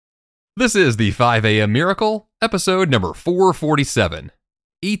This is the 5 a.m. Miracle, episode number 447.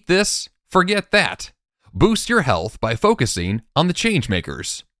 Eat this, forget that. Boost your health by focusing on the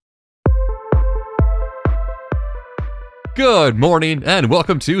changemakers. Good morning and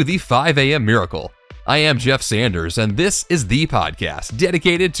welcome to the 5 a.m. Miracle. I am Jeff Sanders and this is the podcast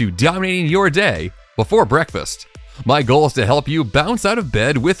dedicated to dominating your day before breakfast. My goal is to help you bounce out of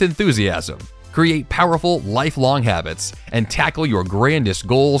bed with enthusiasm, create powerful, lifelong habits, and tackle your grandest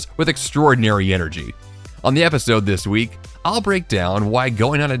goals with extraordinary energy. On the episode this week, I'll break down why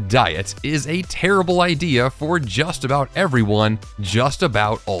going on a diet is a terrible idea for just about everyone, just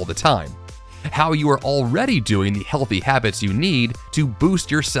about all the time. How you are already doing the healthy habits you need to boost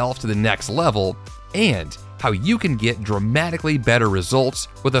yourself to the next level, and how you can get dramatically better results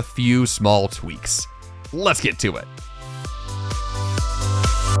with a few small tweaks. Let's get to it.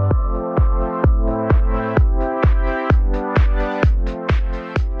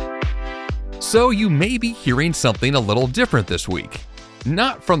 So you may be hearing something a little different this week.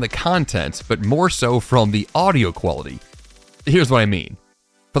 Not from the content, but more so from the audio quality. Here's what I mean.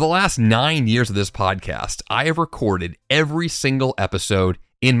 For the last 9 years of this podcast, I have recorded every single episode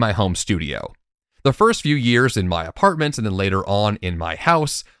in my home studio. The first few years in my apartment and then later on in my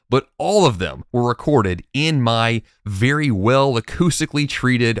house, but all of them were recorded in my very well acoustically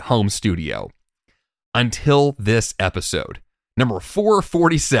treated home studio. Until this episode. Number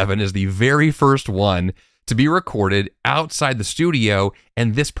 447 is the very first one to be recorded outside the studio,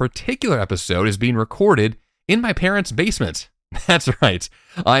 and this particular episode is being recorded in my parents' basement. That's right.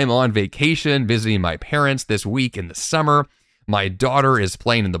 I am on vacation visiting my parents this week in the summer. My daughter is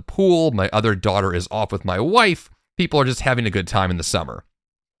playing in the pool. My other daughter is off with my wife. People are just having a good time in the summer.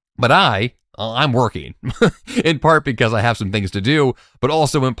 But I'm working, in part because I have some things to do, but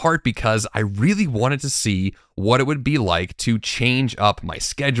also in part because I really wanted to see what it would be like to change up my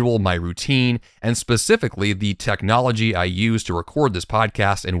schedule, my routine, and specifically the technology I use to record this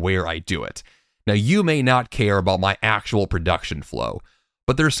podcast and where I do it. Now, you may not care about my actual production flow,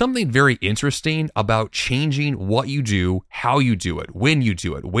 but there's something very interesting about changing what you do, how you do it, when you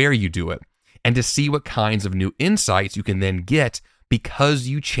do it, where you do it, and to see what kinds of new insights you can then get because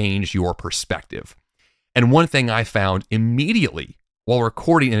you change your perspective. And one thing I found immediately while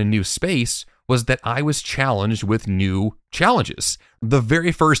recording in a new space was that I was challenged with new challenges. The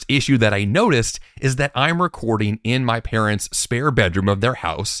very first issue that I noticed is that I'm recording in my parents' spare bedroom of their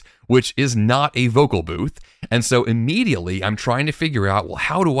house, which is not a vocal booth. And so immediately I'm trying to figure out, well,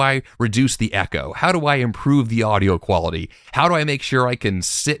 how do I reduce the echo? How do I improve the audio quality? How do I make sure I can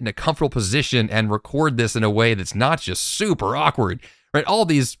sit in a comfortable position and record this in a way that's not just super awkward, right? All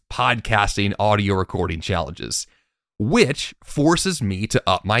these podcasting audio recording challenges, which forces me to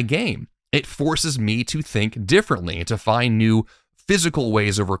up my game. It forces me to think differently and to find new physical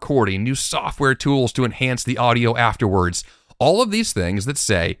ways of recording, new software tools to enhance the audio afterwards. All of these things that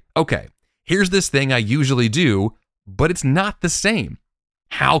say, okay, here's this thing I usually do, but it's not the same.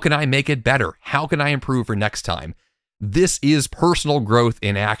 How can I make it better? How can I improve for next time? This is personal growth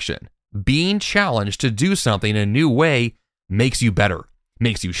in action. Being challenged to do something in a new way makes you better,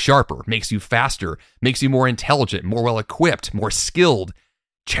 makes you sharper, makes you faster, makes you more intelligent, more well-equipped, more skilled.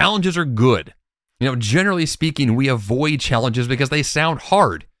 Challenges are good. Generally speaking, we avoid challenges because they sound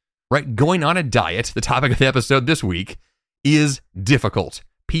hard, right? Going on a diet, the topic of the episode this week, is difficult.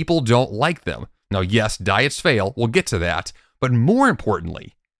 People don't like them. Now, yes, diets fail. We'll get to that. But more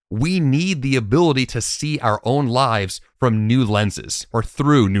importantly, we need the ability to see our own lives from new lenses, or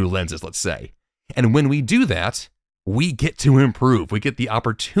through new lenses, let's say. And when we do that, we get to improve. We get the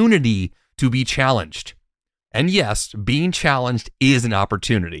opportunity to be challenged. And yes, being challenged is an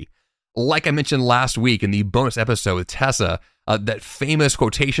opportunity. Like I mentioned last week in the bonus episode with Tessa, that famous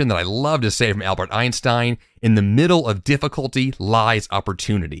quotation that I love to say from Albert Einstein, in the middle of difficulty lies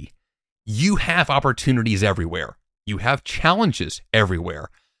opportunity. You have opportunities everywhere. You have challenges everywhere.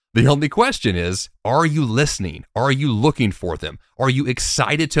 The only question is, are you listening? Are you looking for them? Are you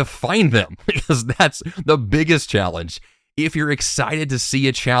excited to find them? Because that's the biggest challenge. If you're excited to see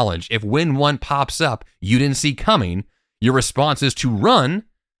a challenge, if when one pops up you didn't see coming, your response is to run,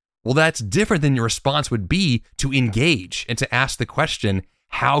 well, that's different than your response would be to engage and to ask the question,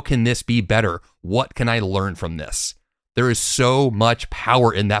 how can this be better? What can I learn from this? There is so much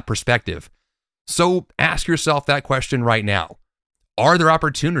power in that perspective. So ask yourself that question right now. Are there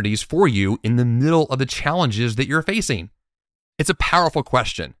opportunities for you in the middle of the challenges that you're facing? It's a powerful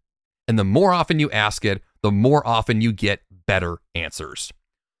question. And the more often you ask it, the more often you get better answers.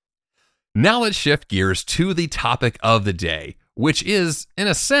 Now let's shift gears to the topic of the day, which is, in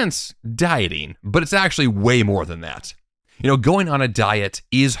a sense, dieting, but it's actually way more than that. Going on a diet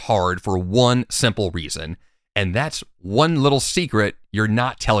is hard for one simple reason, and that's one little secret you're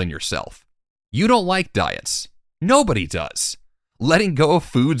not telling yourself. You don't like diets. Nobody does. Letting go of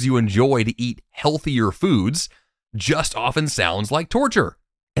foods you enjoy to eat healthier foods just often sounds like torture,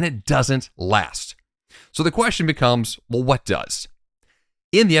 and it doesn't last. So the question becomes, well, what does?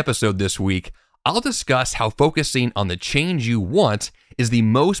 In the episode this week, I'll discuss how focusing on the change you want is the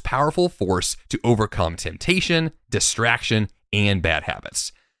most powerful force to overcome temptation, distraction, and bad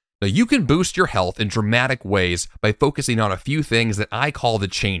habits. Now, you can boost your health in dramatic ways by focusing on a few things that I call the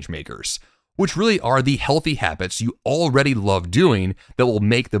change makers, which really are the healthy habits you already love doing that will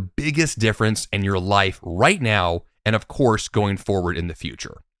make the biggest difference in your life right now and, of course, going forward in the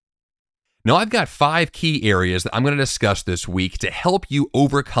future. Now, I've got 5 key areas that I'm going to discuss this week to help you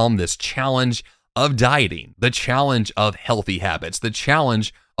overcome this challenge of dieting, the challenge of healthy habits, the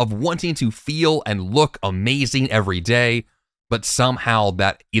challenge of wanting to feel and look amazing every day, but somehow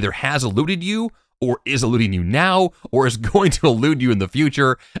that either has eluded you or is eluding you now or is going to elude you in the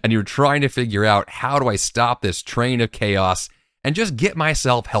future, and you're trying to figure out, how do I stop this train of chaos and just get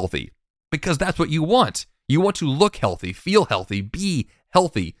myself healthy? Because that's what you want. You want to look healthy, feel healthy, be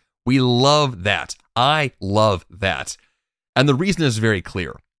healthy. We love that. I love that. And the reason is very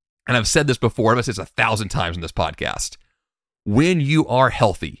clear. And I've said this before, I've said this 1,000 times in this podcast. When you are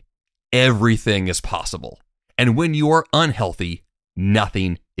healthy, everything is possible. And when you are unhealthy,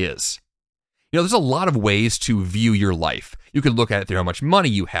 nothing is. There's a lot of ways to view your life. You could look at it through how much money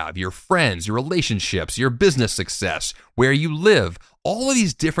you have, your friends, your relationships, your business success, where you live, all of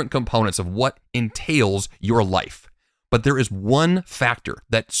these different components of what entails your life. But there is one factor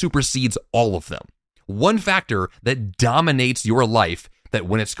that supersedes all of them. One factor that dominates your life, that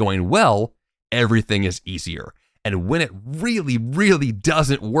when it's going well, everything is easier. And when it really, really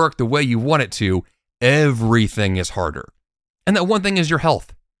doesn't work the way you want it to, everything is harder. And that one thing is your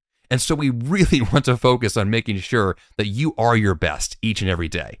health. And so we really want to focus on making sure that you are your best each and every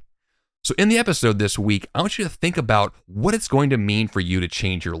day. So in the episode this week, I want you to think about what it's going to mean for you to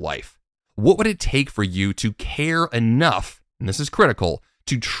change your life. What would it take for you to care enough, and this is critical,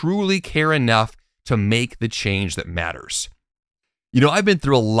 to truly care enough to make the change that matters? I've been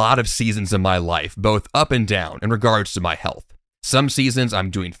through a lot of seasons in my life, both up and down, in regards to my health. Some seasons I'm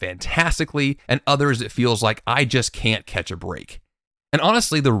doing fantastically, and others it feels like I just can't catch a break. And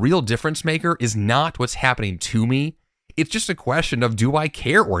honestly, the real difference maker is not what's happening to me. It's just a question of, do I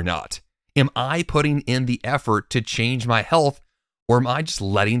care or not? Am I putting in the effort to change my health, or am I just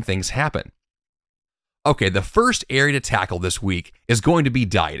letting things happen? Okay, the first area to tackle this week is going to be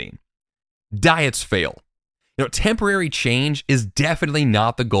dieting. Diets fail. Temporary change is definitely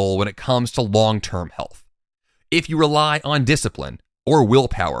not the goal when it comes to long-term health. If you rely on discipline or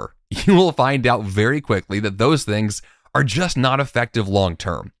willpower, you will find out very quickly that those things are just not effective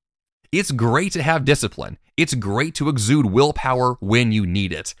long-term. It's great to have discipline. It's great to exude willpower when you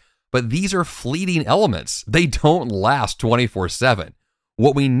need it. But these are fleeting elements. They don't last 24/7.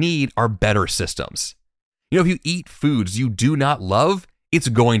 What we need are better systems. If you eat foods you do not love, it's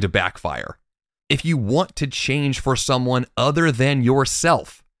going to backfire. If you want to change for someone other than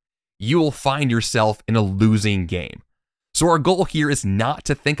yourself, you will find yourself in a losing game. So our goal here is not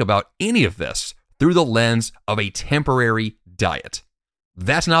to think about any of this through the lens of a temporary diet.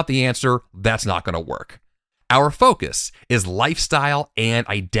 That's not the answer. That's not going to work. Our focus is lifestyle and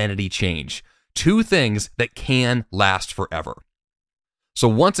identity change, 2 things that can last forever. So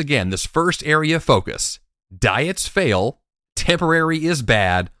once again, this first area of focus, diets fail, temporary is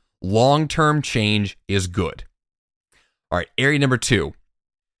bad, long-term change is good. All right, area number 2,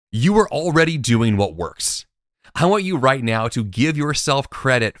 you are already doing what works. I want you right now to give yourself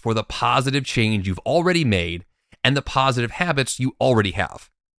credit for the positive change you've already made and the positive habits you already have.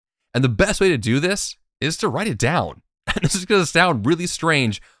 And the best way to do this is to write it down. And this is going to sound really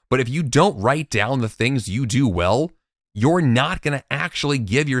strange, but if you don't write down the things you do well, you're not going to actually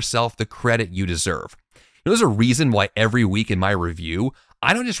give yourself the credit you deserve. There's a reason why every week in my review,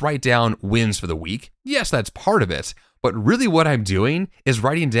 I don't just write down wins for the week. Yes, that's part of it. But really what I'm doing is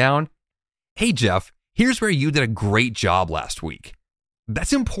writing down, hey, Jeff, here's where you did a great job last week.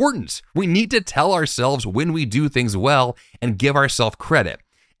 That's important. We need to tell ourselves when we do things well and give ourselves credit.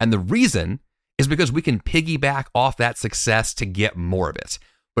 And the reason is because we can piggyback off that success to get more of it.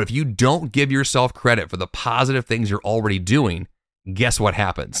 But if you don't give yourself credit for the positive things you're already doing, guess what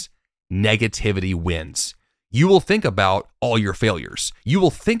happens? Negativity wins. You will think about all your failures. You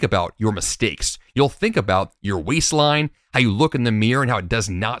will think about your mistakes. You'll think about your waistline, how you look in the mirror and how it does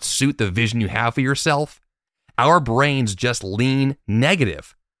not suit the vision you have for yourself. Our brains just lean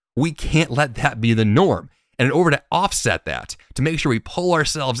negative. We can't let that be the norm. And in order to offset that, to make sure we pull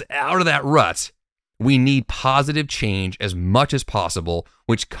ourselves out of that rut, we need positive change as much as possible,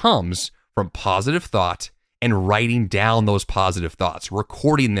 which comes from positive thought and writing down those positive thoughts,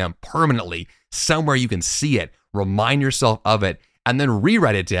 recording them permanently somewhere you can see it, remind yourself of it, and then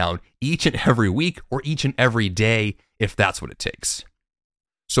rewrite it down each and every week or each and every day if that's what it takes.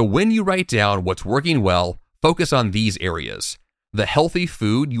 So when you write down what's working well, focus on these areas: the healthy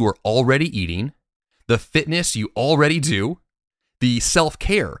food you are already eating, the fitness you already do, the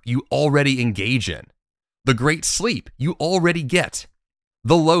self-care you already engage in, the great sleep you already get,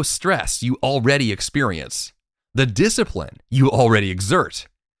 the low stress you already experience, the discipline you already exert,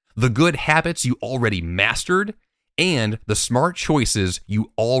 the good habits you already mastered, and the smart choices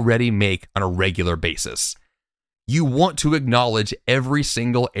you already make on a regular basis. You want to acknowledge every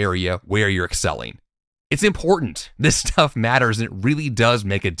single area where you're excelling. It's important. This stuff matters and it really does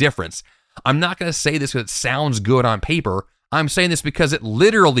make a difference. I'm not going to say this because it sounds good on paper. I'm saying this because it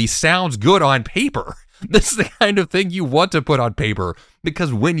literally sounds good on paper. This is the kind of thing you want to put on paper,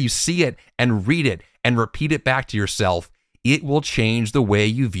 because when you see it and read it and repeat it back to yourself, it will change the way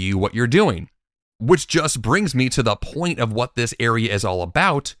you view what you're doing. Which just brings me to the point of what this area is all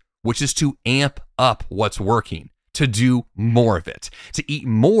about, which is to amp up what's working, to do more of it, to eat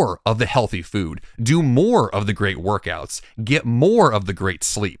more of the healthy food, do more of the great workouts, get more of the great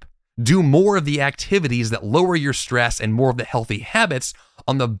sleep, do more of the activities that lower your stress and more of the healthy habits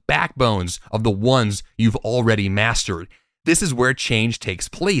on the backbones of the ones you've already mastered. This is where change takes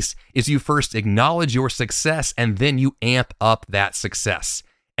place, is you first acknowledge your success and then you amp up that success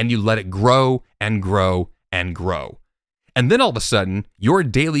and you let it grow and grow and grow. And then all of a sudden, your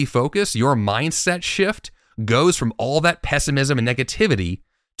daily focus, your mindset shift goes from all that pessimism and negativity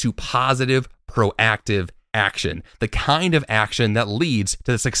to positive, proactive action, the kind of action that leads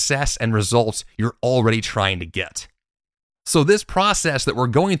to the success and results you're already trying to get. So this process that we're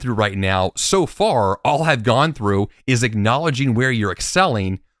going through right now, so far, all I've gone through is acknowledging where you're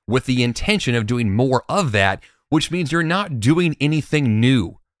excelling with the intention of doing more of that, which means you're not doing anything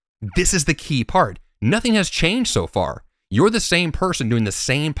new. This is the key part. Nothing has changed so far. You're the same person doing the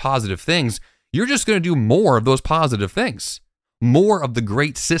same positive things. You're just going to do more of those positive things. More of the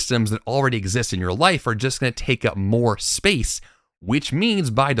great systems that already exist in your life are just going to take up more space, which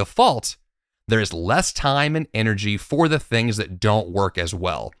means by default, there's less time and energy for the things that don't work as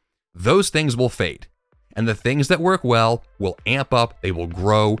well. Those things will fade, and the things that work well will amp up, they will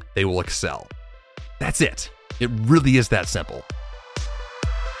grow, they will excel. That's it. It really is that simple.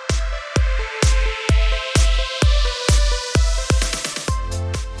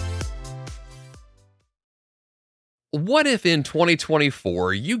 What if in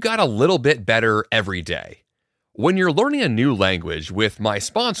 2024 you got a little bit better every day? When you're learning a new language with my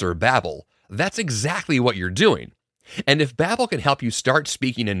sponsor, Babbel, that's exactly what you're doing. And if Babbel can help you start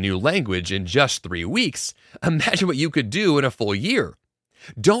speaking a new language in just 3 weeks, imagine what you could do in a full year.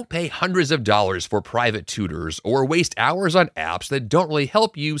 Don't pay hundreds of dollars for private tutors or waste hours on apps that don't really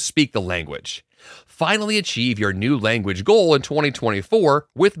help you speak the language. Finally achieve your new language goal in 2024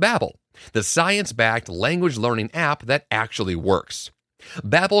 with Babbel, the science-backed language learning app that actually works.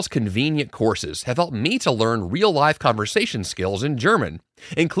 Babbel's convenient courses have helped me to learn real-life conversation skills in German,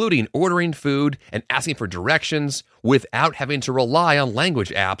 including ordering food and asking for directions without having to rely on language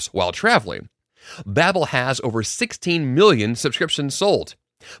apps while traveling. Babbel has over 16 million subscriptions sold.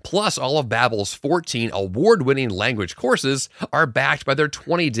 Plus, all of Babbel's 14 award-winning language courses are backed by their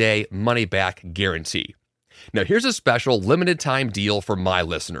 20-day money-back guarantee. Now, here's a special limited-time deal for my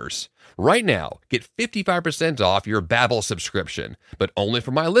listeners. Right now, get 55% off your Babbel subscription, but only for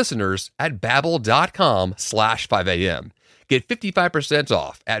my listeners at babbel.com/5am. Get 55%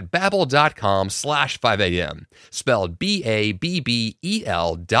 off at babbel.com/5am, spelled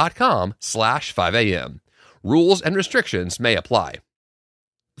BABBEL.com/5am. Rules and restrictions may apply.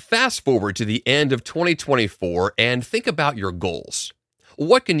 Fast forward to the end of 2024 and think about your goals.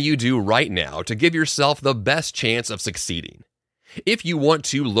 What can you do right now to give yourself the best chance of succeeding? If you want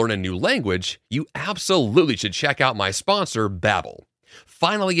to learn a new language, you absolutely should check out my sponsor, Babbel.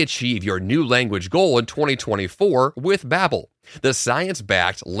 Finally achieve your new language goal in 2024 with Babbel, the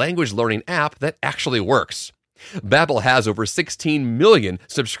science-backed language learning app that actually works. Babbel has over 16 million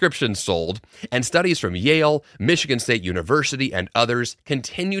subscriptions sold, and studies from Yale, Michigan State University, and others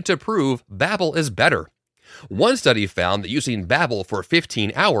continue to prove Babbel is better. One study found that using Babbel for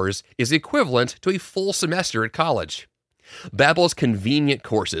 15 hours is equivalent to a full semester at college. Babbel's convenient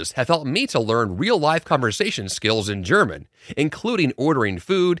courses have helped me to learn real-life conversation skills in German, including ordering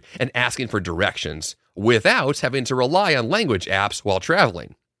food and asking for directions, without having to rely on language apps while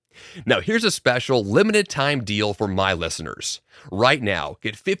traveling. Now, here's a special limited time deal for my listeners. Right now,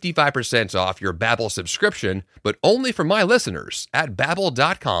 get 55% off your Babbel subscription, but only for my listeners at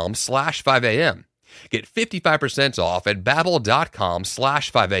babbel.com/5am. Get 55% off at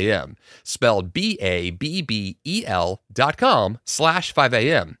babbel.com/5am, spelled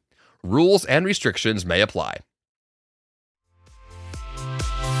BABBEL.com/5am. Rules and restrictions may apply.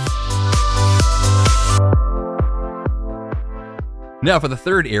 Now, for the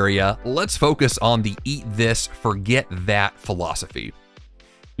third area, let's focus on the eat this, forget that philosophy.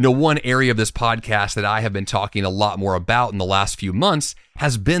 One area of this podcast that I have been talking a lot more about in the last few months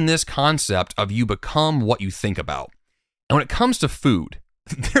has been this concept of you become what you think about. And when it comes to food,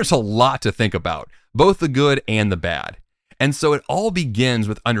 there's a lot to think about, both the good and the bad. And so it all begins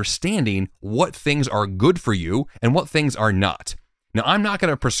with understanding what things are good for you and what things are not. Now, I'm not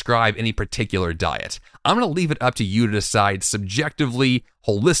going to prescribe any particular diet. I'm going to leave it up to you to decide subjectively,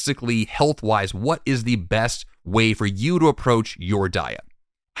 holistically, health-wise, what is the best way for you to approach your diet.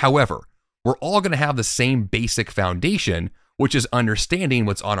 However, we're all going to have the same basic foundation, which is understanding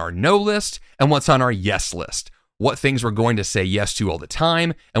what's on our no list and what's on our yes list, what things we're going to say yes to all the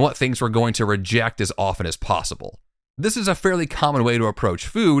time, and what things we're going to reject as often as possible. This is a fairly common way to approach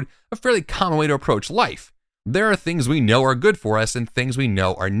food, a fairly common way to approach life. There are things we know are good for us and things we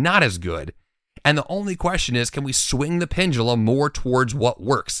know are not as good. And the only question is, can we swing the pendulum more towards what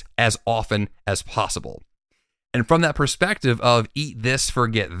works as often as possible? And from that perspective of eat this,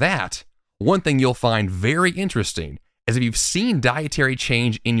 forget that, one thing you'll find very interesting is if you've seen dietary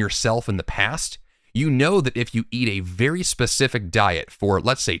change in yourself in the past, you know that if you eat a very specific diet for,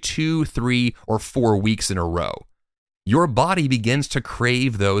 let's say, 2, 3, or 4 weeks in a row, your body begins to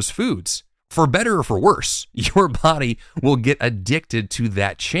crave those foods. For better or for worse, your body will get addicted to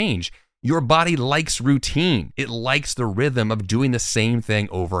that change. Your body likes routine. It likes the rhythm of doing the same thing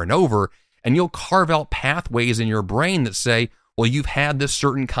over and over, and you'll carve out pathways in your brain that say, well, you've had this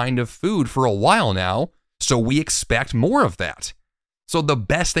certain kind of food for a while now, so we expect more of that. So the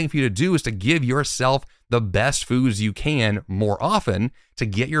best thing for you to do is to give yourself the best foods you can more often to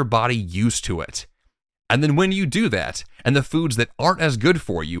get your body used to it. And then when you do that, and the foods that aren't as good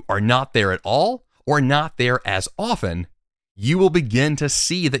for you are not there at all, or not there as often, you will begin to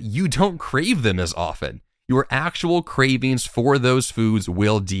see that you don't crave them as often. Your actual cravings for those foods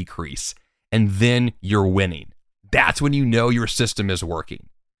will decrease, and then you're winning. That's when you know your system is working.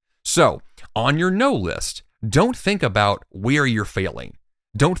 So, on your no list, don't think about where you're failing.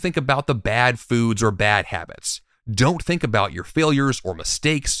 Don't think about the bad foods or bad habits. Don't think about your failures or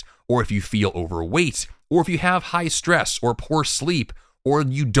mistakes, or if you feel overweight, or if you have high stress or poor sleep, or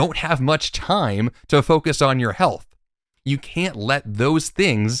you don't have much time to focus on your health. You can't let those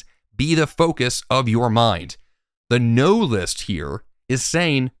things be the focus of your mind. The no list here is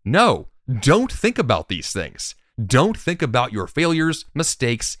saying, no, don't think about these things. Don't think about your failures,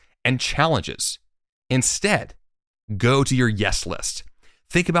 mistakes, and challenges. Instead, go to your yes list.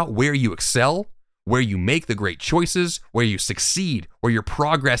 Think about where you excel, where you make the great choices, where you succeed, where your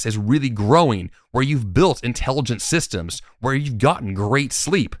progress is really growing, where you've built intelligent systems, where you've gotten great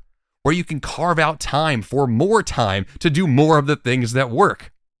sleep, where you can carve out time for more time to do more of the things that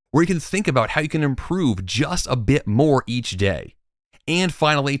work, where you can think about how you can improve just a bit more each day. And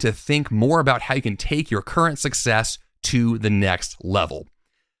finally, to think more about how you can take your current success to the next level.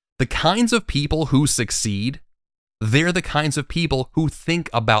 The kinds of people who succeed, they're the kinds of people who think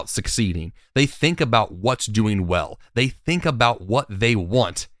about succeeding. They think about what's doing well. They think about what they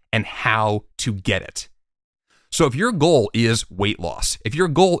want and how to get it. So if your goal is weight loss, if your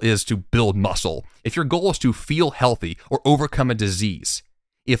goal is to build muscle, if your goal is to feel healthy or overcome a disease,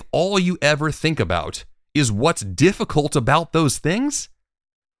 if all you ever think about is what's difficult about those things,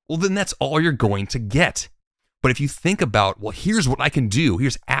 well, then that's all you're going to get. But if you think about, well, here's what I can do,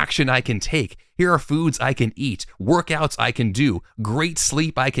 here's action I can take, here are foods I can eat, workouts I can do, great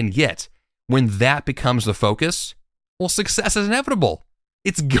sleep I can get, when that becomes the focus, well, success is inevitable.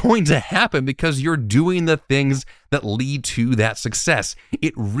 It's going to happen because you're doing the things that lead to that success.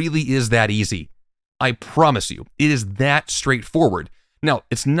 It really is that easy. I promise you, it is that straightforward. Now,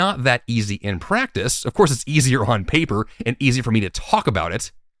 it's not that easy in practice. Of course, it's easier on paper and easier for me to talk about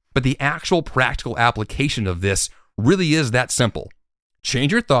it. But the actual practical application of this really is that simple.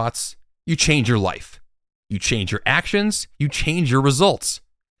 Change your thoughts, you change your life. You change your actions, you change your results.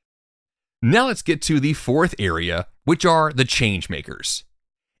 Now let's get to the fourth area, which are the change makers.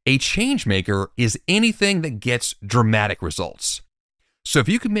 A change maker is anything that gets dramatic results. So if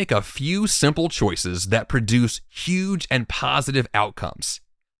you can make a few simple choices that produce huge and positive outcomes,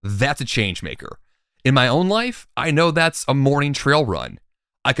 that's a change maker. In my own life, I know that's a morning trail run.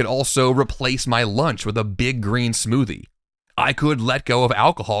 I could also replace my lunch with a big green smoothie. I could let go of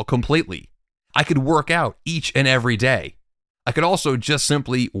alcohol completely. I could work out each and every day. I could also just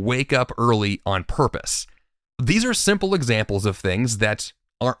simply wake up early on purpose. These are simple examples of things that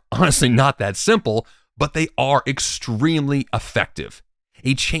are honestly not that simple, but they are extremely effective.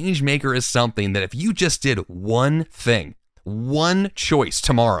 A change maker is something that if you just did one thing, one choice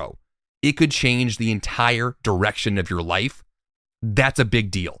tomorrow, it could change the entire direction of your life. That's a big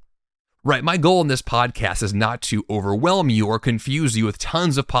deal, right? My goal in this podcast is not to overwhelm you or confuse you with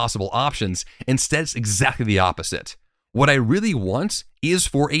tons of possible options. Instead, it's exactly the opposite. What I really want is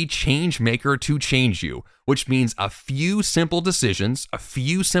for a change maker to change you, which means a few simple decisions, a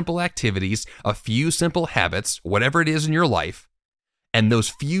few simple activities, a few simple habits, whatever it is in your life, and those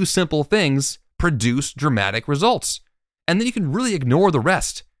few simple things produce dramatic results. And then you can really ignore the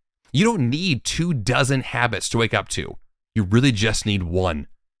rest. You don't need 24 habits to wake up to. You really just need one.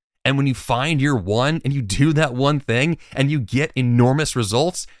 And when you find your one and you do that one thing and you get enormous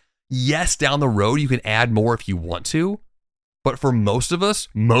results, yes, down the road you can add more if you want to. But for most of us,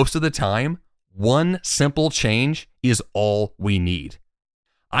 most of the time, one simple change is all we need.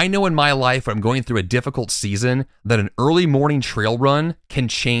 I know in my life when I'm going through a difficult season that an early morning trail run can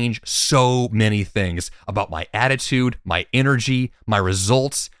change so many things about my attitude, my energy, my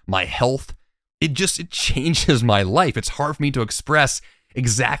results, my health. It changes my life. It's hard for me to express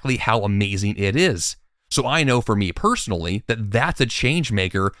exactly how amazing it is. So I know for me personally that that's a change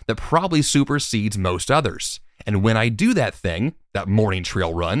maker that probably supersedes most others. And when I do that thing, that morning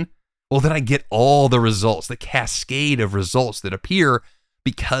trail run, well, then I get all the results, the cascade of results that appear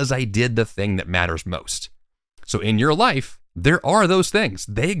because I did the thing that matters most. So in your life, there are those things.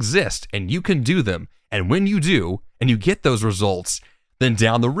 They exist and you can do them. And when you do, and you get those results, then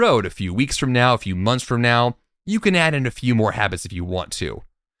down the road, a few weeks from now, a few months from now, you can add in a few more habits if you want to.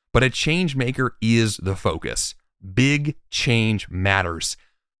 But a change maker is the focus. Big change matters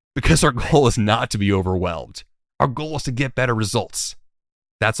because our goal is not to be overwhelmed. Our goal is to get better results.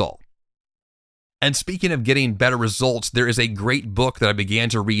 That's all. And speaking of getting better results, there is a great book that I began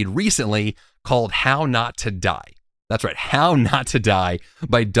to read recently called How Not to Die. That's right, How Not to Die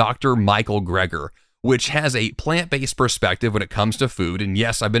by Dr. Michael Greger, which has a plant-based perspective when it comes to food. And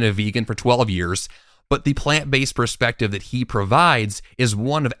yes, I've been a vegan for 12 years, but the plant-based perspective that he provides is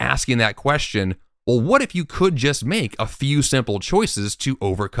one of asking that question, well, what if you could just make a few simple choices to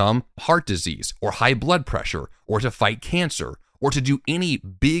overcome heart disease or high blood pressure or to fight cancer or to do any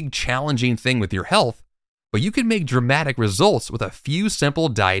big challenging thing with your health, but you can make dramatic results with a few simple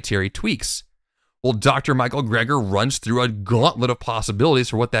dietary tweaks. Well, Dr. Michael Greger runs through a gauntlet of possibilities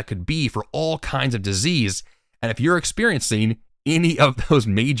for what that could be for all kinds of disease. And if you're experiencing any of those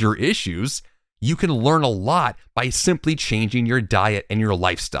major issues, you can learn a lot by simply changing your diet and your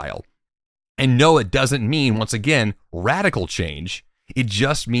lifestyle. And no, it doesn't mean, once again, radical change. It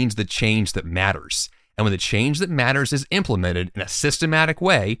just means the change that matters. And when the change that matters is implemented in a systematic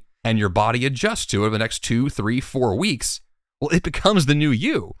way and your body adjusts to it over the next 2, 3, 4 weeks, well, it becomes the new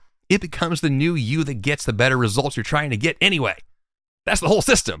you. It becomes the new you that gets the better results you're trying to get anyway. That's the whole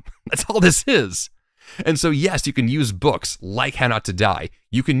system. That's all this is. And so, yes, you can use books like How Not to Die.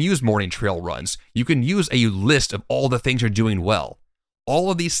 You can use morning trail runs. You can use a list of all the things you're doing well.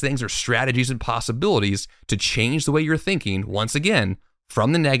 All of these things are strategies and possibilities to change the way you're thinking, once again,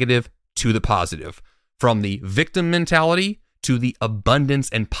 from the negative to the positive, from the victim mentality to the abundance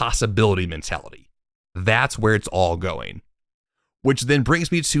and possibility mentality. That's where it's all going. Which then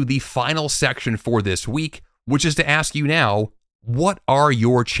brings me to the final section for this week, which is to ask you now, what are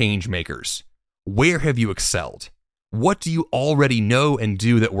your change makers? Where have you excelled? What do you already know and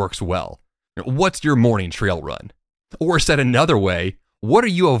do that works well? What's your morning trail run? Or said another way, what are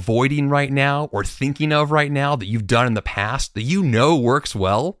you avoiding right now or thinking of right now that you've done in the past that you know works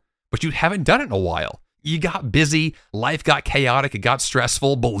well, but you haven't done it in a while? You got busy, life got chaotic, it got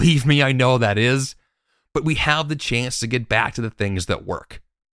stressful. Believe me, I know that is. But we have the chance to get back to the things that work.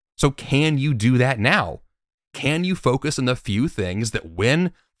 So can you do that now? Can you focus on the few things that,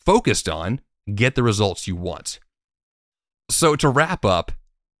 when focused on, get the results you want? So to wrap up,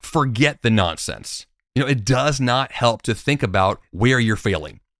 forget the nonsense. It does not help to think about where you're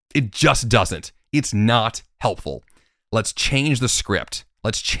failing. It just doesn't. It's not helpful. Let's change the script.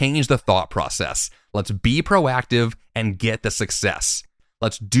 Let's change the thought process. Let's be proactive and get the success.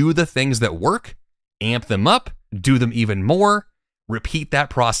 Let's do the things that work, amp them up, do them even more, repeat that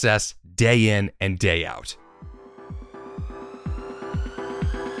process day in and day out.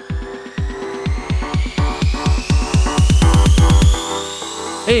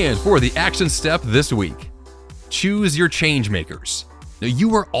 And for the action step this week, choose your change makers. Now,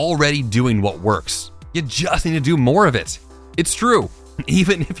 you are already doing what works. You just need to do more of it. It's true.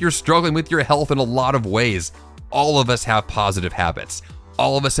 Even if you're struggling with your health in a lot of ways, all of us have positive habits.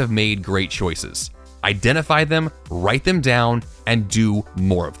 All of us have made great choices. Identify them, write them down, and do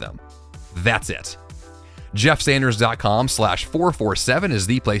more of them. That's it. JeffSanders.com/447 is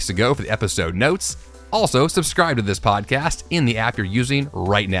the place to go for the episode notes. Also, subscribe to this podcast in the app you're using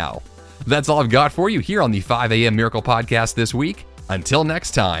right now. That's all I've got for you here on the 5 a.m. Miracle Podcast this week. Until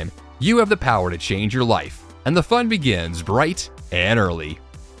next time, you have the power to change your life, and the fun begins bright and early.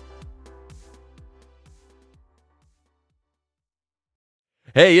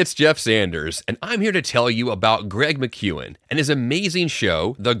 Hey, it's Jeff Sanders, and I'm here to tell you about Greg McKeown and his amazing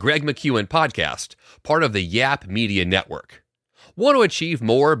show, The Greg McKeown Podcast, part of the Yap Media Network. Want to achieve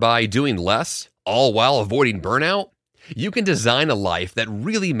more by doing less, all while avoiding burnout? You can design a life that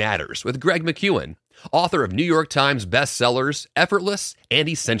really matters with Greg McKeown, author of New York Times bestsellers Effortless and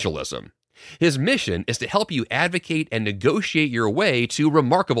Essentialism. His mission is to help you advocate and negotiate your way to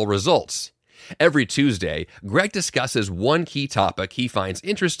remarkable results. Every Tuesday, Greg discusses one key topic he finds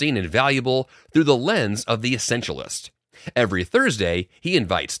interesting and valuable through the lens of the essentialist. Every Thursday, he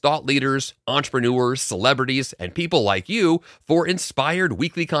invites thought leaders, entrepreneurs, celebrities, and people like you for inspired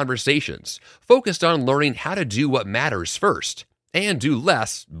weekly conversations focused on learning how to do what matters first and do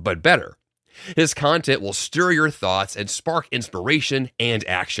less but better. His content will stir your thoughts and spark inspiration and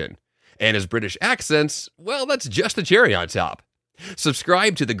action. And his British accents, well, that's just the cherry on top.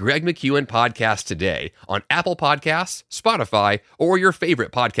 Subscribe to the Greg McKeown Podcast today on Apple Podcasts, Spotify, or your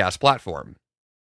favorite podcast platform.